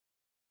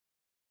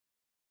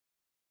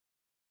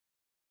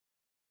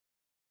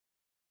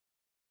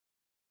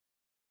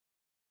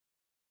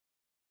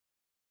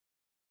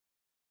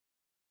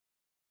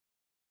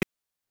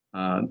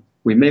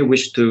We may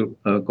wish to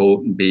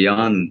go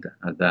beyond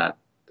that,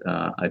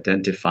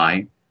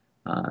 identify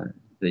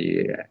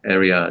the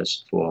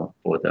areas for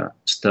the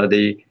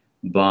study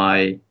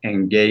by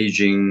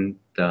engaging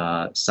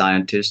the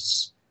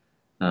scientists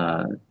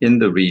in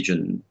the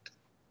region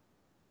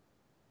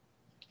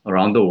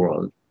around the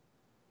world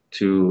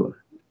to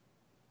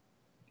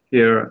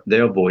hear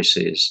their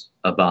voices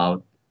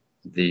about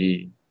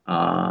the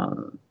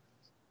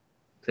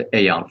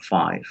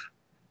AR5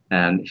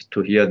 and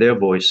to hear their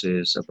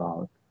voices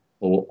about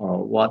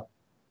what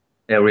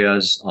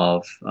areas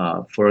of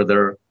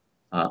further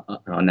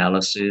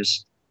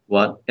analysis,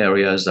 what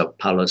areas of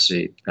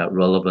policy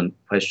relevant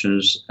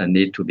questions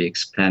need to be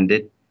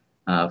expanded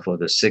for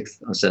the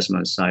sixth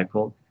assessment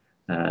cycle.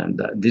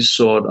 And this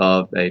sort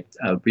of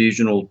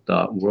regional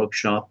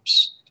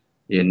workshops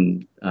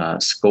in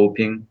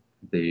scoping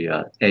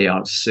the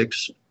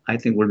AR6, I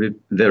think will be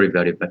very,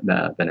 very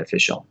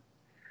beneficial.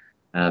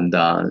 And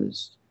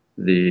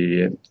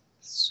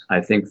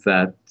I think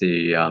that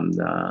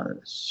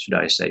should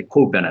I say,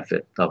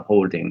 co-benefit of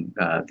holding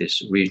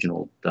this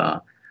regional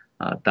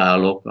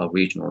dialogue or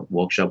regional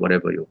workshop,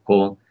 whatever you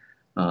call,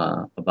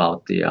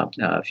 about the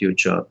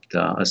future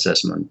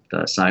assessment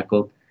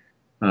cycle,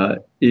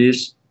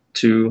 is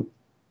to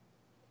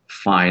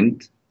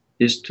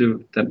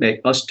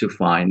make us to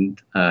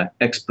find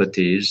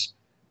expertise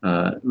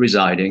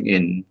residing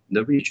in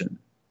the region.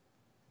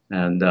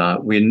 And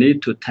we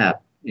need to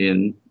tap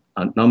in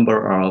a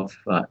number of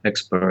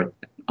experts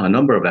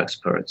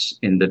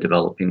in the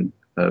developing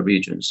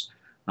regions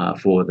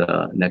for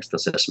the next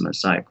assessment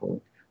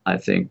cycle. I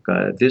think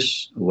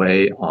this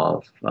way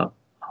of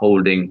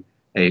holding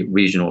a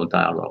regional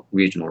dialogue,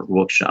 regional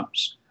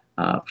workshops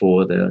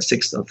for the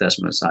sixth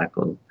assessment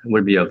cycle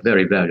will be a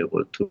very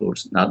valuable tool,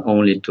 not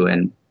only to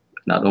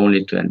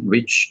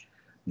enrich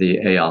the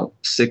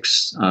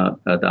AR6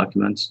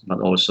 documents,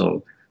 but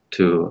also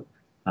to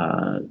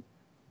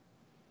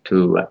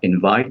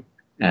invite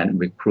and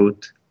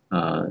recruit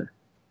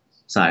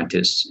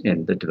scientists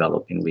in the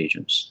developing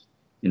regions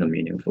in a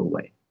meaningful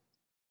way.